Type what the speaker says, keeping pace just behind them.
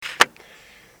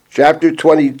Chapter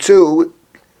 22,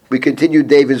 we continue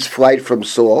David's flight from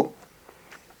Saul.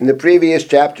 In the previous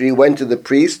chapter, he went to the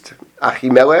priest,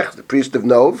 Ahimelech, the priest of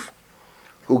Nov,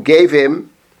 who gave him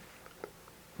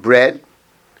bread,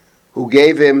 who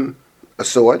gave him a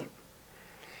sword.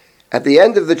 At the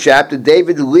end of the chapter,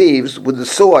 David leaves with the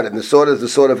sword, and the sword is the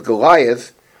sword of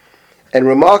Goliath. And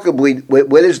remarkably,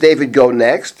 where does David go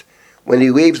next? When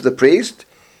he leaves the priest,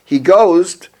 he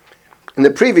goes, in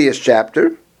the previous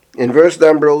chapter, in verse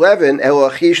number 11, El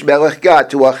Achish Melech Gat,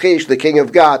 to Achish, the king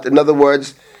of Gat, in other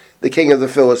words, the king of the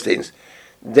Philistines.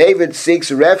 David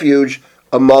seeks refuge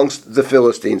amongst the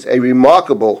Philistines, a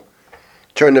remarkable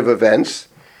turn of events.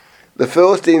 The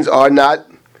Philistines are not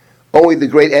only the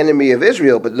great enemy of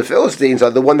Israel, but the Philistines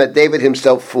are the one that David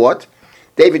himself fought.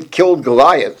 David killed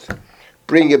Goliath,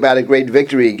 bringing about a great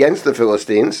victory against the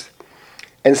Philistines.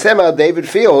 And somehow David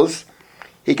feels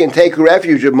he can take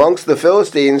refuge amongst the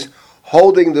Philistines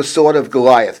holding the sword of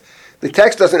Goliath. The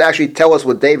text doesn't actually tell us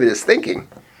what David is thinking,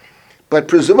 but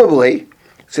presumably,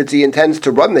 since he intends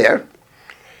to run there,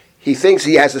 he thinks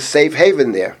he has a safe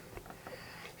haven there.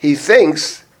 He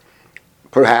thinks,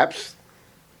 perhaps,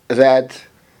 that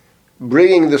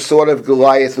bringing the sword of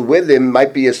Goliath with him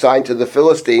might be a sign to the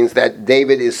Philistines that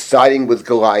David is siding with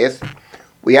Goliath.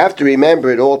 We have to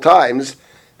remember at all times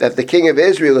that the king of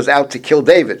Israel is out to kill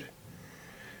David.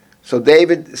 So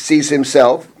David sees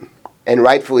himself, and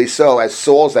rightfully so, as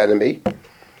Saul's enemy.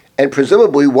 And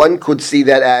presumably one could see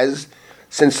that as,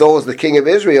 since Saul is the king of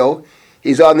Israel,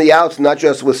 he's on the outs not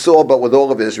just with Saul but with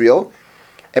all of Israel.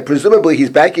 And presumably he's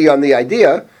banking on the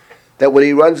idea that when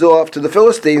he runs off to the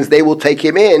Philistines, they will take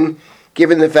him in,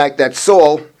 given the fact that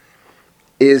Saul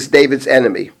is David's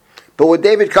enemy. But when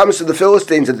David comes to the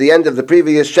Philistines at the end of the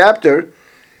previous chapter,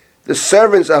 the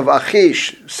servants of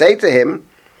Achish say to him,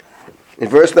 in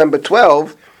verse number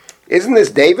 12, "Isn't this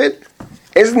David?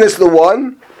 Isn't this the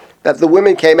one that the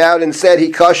women came out and said,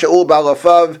 Hika Shaul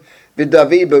ba'alafav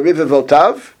v'David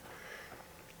b'rivevotav?"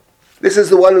 This is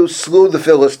the one who slew the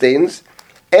Philistines.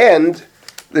 And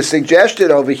the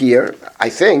suggestion over here, I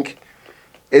think,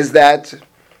 is that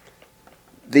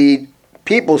the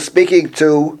people speaking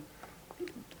to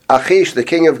Achish, the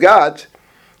king of Gat,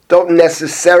 don't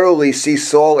necessarily see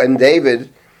Saul and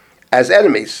David as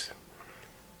enemies.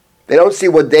 They don't see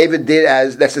what David did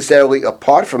as necessarily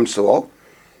apart from Saul.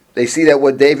 They see that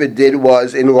what David did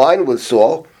was in line with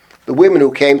Saul. The women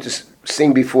who came to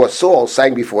sing before Saul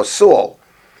sang before Saul.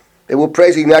 They were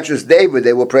praising not just David,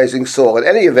 they were praising Saul. In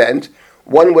any event,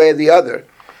 one way or the other,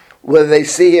 whether they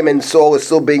see him and Saul as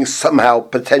still being somehow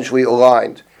potentially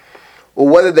aligned, or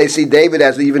whether they see David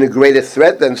as even a greater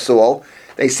threat than Saul,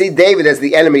 they see David as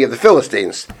the enemy of the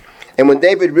Philistines. And when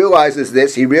David realizes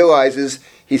this, he realizes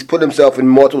he's put himself in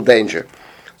mortal danger.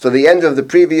 So the end of the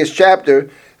previous chapter,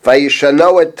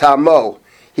 Vayishano et Tamo,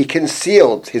 he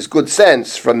concealed his good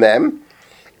sense from them,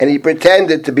 and he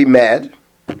pretended to be mad.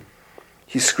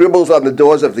 He scribbles on the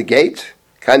doors of the gate,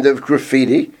 kind of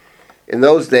graffiti. In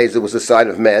those days, it was a sign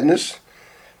of madness.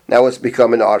 Now it's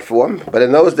become an art form, but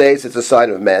in those days, it's a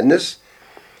sign of madness.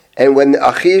 And when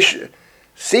Achish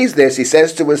sees this, he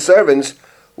says to his servants,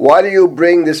 "Why do you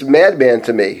bring this madman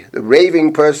to me, the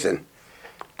raving person?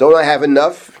 Don't I have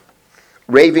enough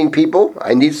raving people?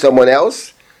 I need someone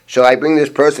else. Shall I bring this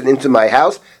person into my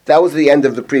house?" That was the end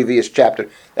of the previous chapter.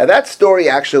 Now that story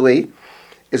actually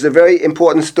is a very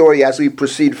important story as we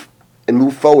proceed and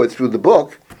move forward through the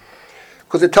book,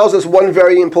 because it tells us one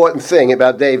very important thing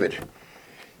about David.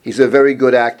 He's a very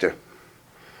good actor.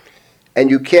 And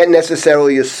you can't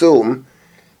necessarily assume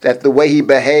that the way he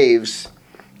behaves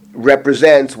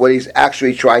represents what he's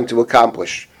actually trying to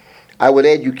accomplish. I would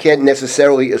add, you can't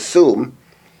necessarily assume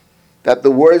that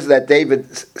the words that David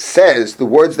says, the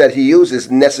words that he uses,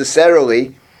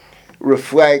 necessarily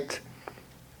reflect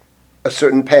a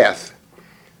certain path.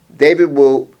 David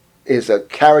is a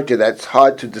character that's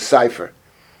hard to decipher.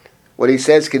 What he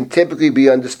says can typically be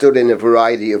understood in a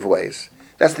variety of ways.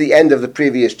 That's the end of the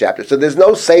previous chapter. So there's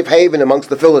no safe haven amongst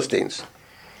the Philistines.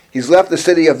 He's left the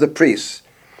city of the priests.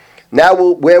 Now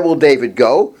where will David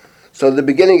go? So at the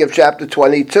beginning of chapter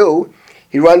 22,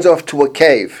 he runs off to a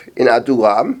cave in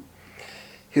Adullam.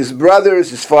 His brothers,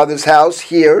 his father's house,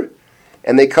 hear,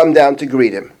 and they come down to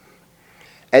greet him.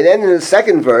 And then in the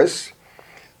second verse,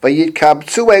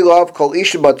 "Vayikabtzu elov kol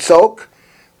ish batzok,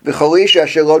 v'chol ish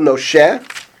asher lo nosheh,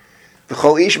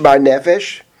 v'chol ish bar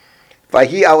nefesh,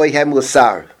 v'hi alehem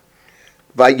l'sar,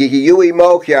 v'yihiyu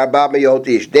imo ki arba me'ot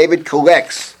ish." David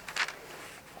collects,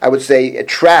 I would say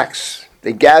attracts.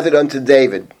 They gathered unto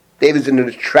David. David's an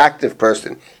attractive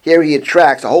person. Here he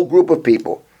attracts a whole group of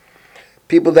people.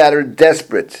 People that are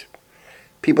desperate.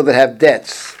 People that have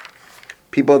debts.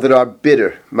 people that are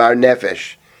bitter, mar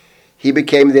nefesh. He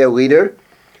became their leader.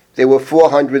 There were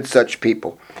 400 such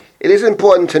people. It is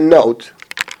important to note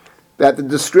that the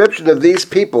description of these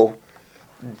people,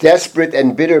 desperate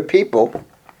and bitter people,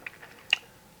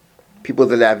 people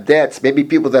that have debts, maybe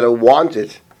people that are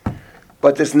wanted,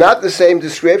 but it's not the same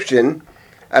description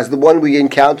as the one we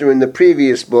encounter in the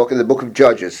previous book, in the book of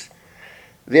Judges.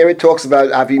 There it talks about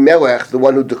Avimelech, the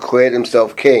one who declared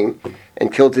himself king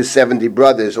and killed his 70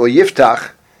 brothers, or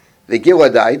Yiftach, the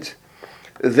Gileadite.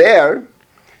 There,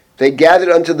 they gathered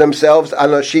unto themselves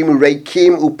Anashim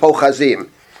Reikim Upochazim.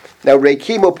 Now,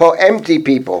 Reikim Upo, empty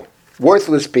people,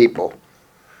 worthless people,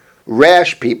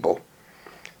 rash people.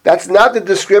 That's not the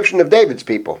description of David's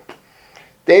people.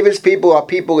 David's people are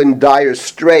people in dire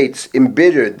straits,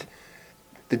 embittered,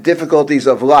 the difficulties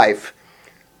of life.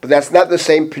 But that's not the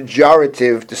same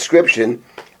pejorative description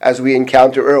as we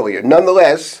encountered earlier.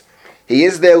 Nonetheless, he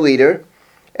is their leader,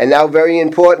 and now very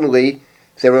importantly,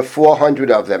 there are 400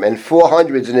 of them, and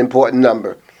 400 is an important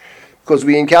number, because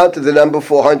we encounter the number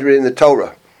 400 in the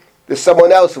Torah. There's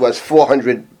someone else who has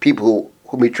 400 people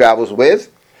whom he travels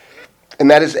with, and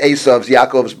that is Esav's,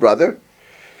 Yaakov's brother,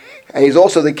 and he's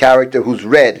also the character who's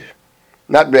red,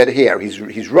 not red hair,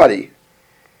 he's ruddy,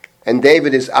 and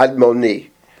David is Admoni.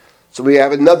 So we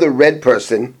have another red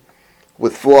person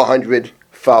with 400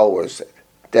 followers,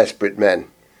 desperate men.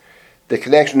 The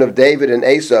connection of David and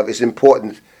Esav is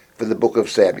important for the book of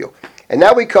Samuel. And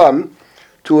now we come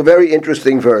to a very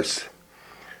interesting verse.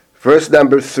 Verse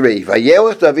number 3.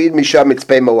 Vayelech David misham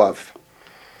mitzpei Moav.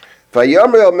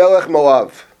 Vayomer el melech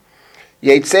Moav.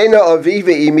 Yetzena avi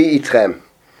ve'imi itchem.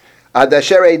 Ad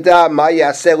asher eda ma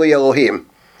yaseh li Elohim.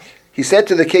 He said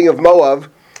to the king of Moab,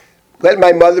 let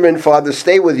my mother and father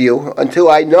stay with you until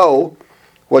I know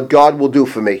what God will do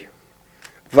for me.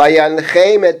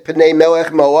 Vayanchem et pnei melech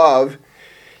Moav.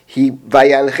 He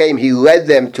led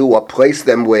them to, or placed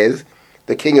them with,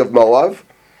 the king of Moab.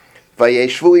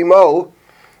 Vayeshvu imo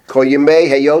kol yemei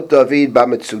hayot David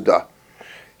b'metzuda.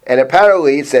 And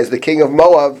apparently it says the king of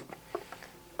Moab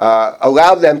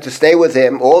allowed them to stay with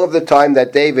him all of the time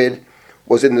that David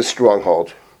was in the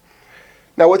stronghold.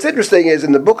 Now what's interesting is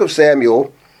in the book of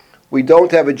Samuel, we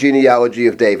don't have a genealogy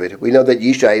of David. We know that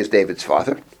Yishai is David's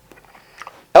father.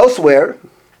 Elsewhere,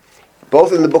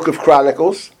 both in the book of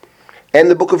Chronicles and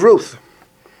the book of Ruth,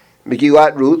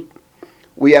 Megillat Ruth,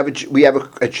 we have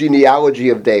a genealogy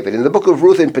of David. In the book of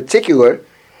Ruth in particular,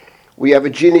 we have a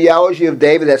genealogy of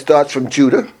David that starts from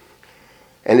Judah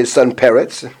and his son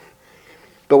Peretz.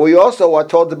 But we also are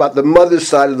told about the mother's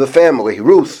side of the family,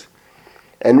 Ruth.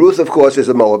 And Ruth, of course, is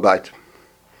a Moabite.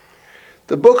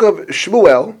 The book of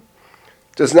Shmuel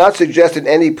does not suggest in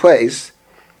any place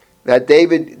that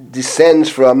David descends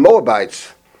from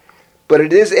Moabites. But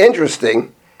it is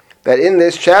interesting that in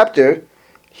this chapter,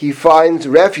 he finds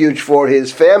refuge for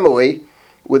his family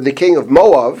with the king of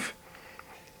Moab,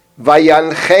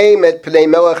 Vayanchem et pnei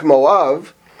melech Moab,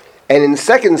 and in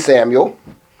 2 Samuel,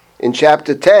 in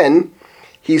chapter 10,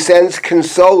 he sends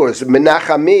consolers,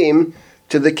 Menachamim,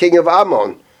 to the king of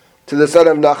Ammon, to the son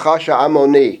of Nachash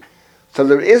Ammoni. So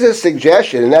there is a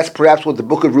suggestion, and that's perhaps what the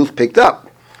book of Ruth picked up,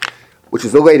 which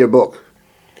is a later book.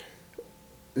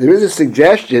 There is a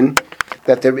suggestion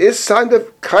that there is kind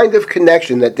of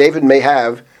connection that David may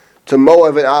have to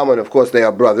Moab and Ammon. Of course, they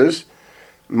are brothers,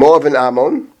 Moab and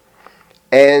Ammon,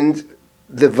 and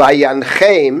the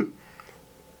Vayanchem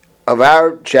of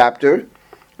our chapter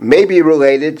may be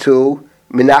related to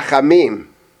Menachamim,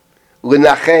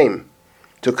 Linachem,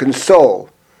 to console.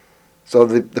 So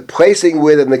the placing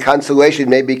with and the consolation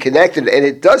may be connected, and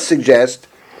it does suggest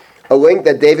a link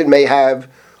that David may have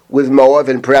with Moab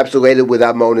and perhaps related with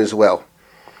Ammon as well.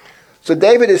 So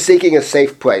David is seeking a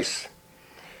safe place.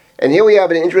 And here we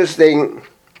have an interesting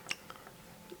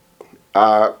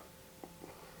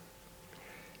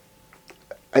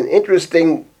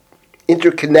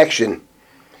interconnection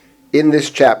in this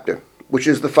chapter, which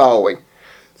is the following.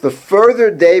 The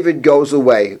further David goes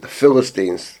away, the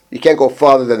Philistines, you can't go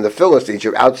farther than the Philistines,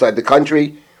 you're outside the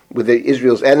country with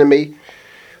Israel's enemy,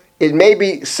 it may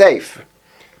be safe.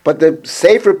 But the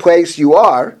safer place you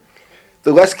are,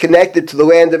 the less connected to the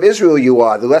land of Israel you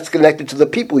are, the less connected to the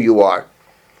people you are.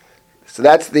 So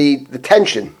that's the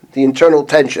tension, the internal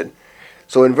tension.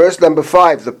 So in verse number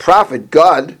 5, the prophet,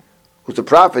 God, who's a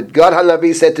prophet, God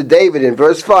Hanavi said to David in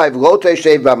verse 5, Lo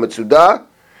teshev b'metzuda,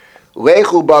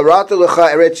 lechu barata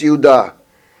lecha eretz Yehuda,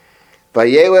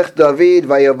 vayelech David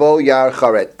vayavo yar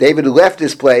charet. David left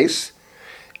his place,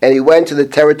 and he went to the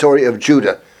territory of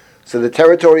Judah. So the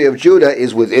territory of Judah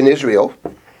is within Israel,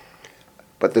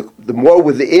 but the more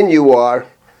within you are,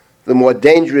 the more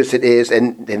dangerous it is.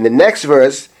 And in the next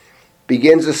verse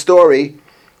begins a story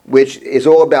which is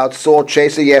all about Saul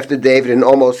chasing after David and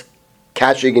almost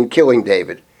catching and killing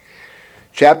David.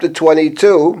 Chapter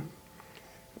 22,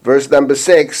 verse number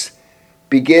 6,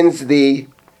 begins the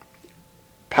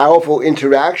powerful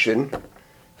interaction,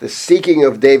 the seeking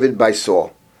of David by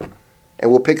Saul. And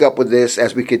we'll pick up with this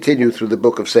as we continue through the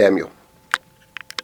book of Samuel.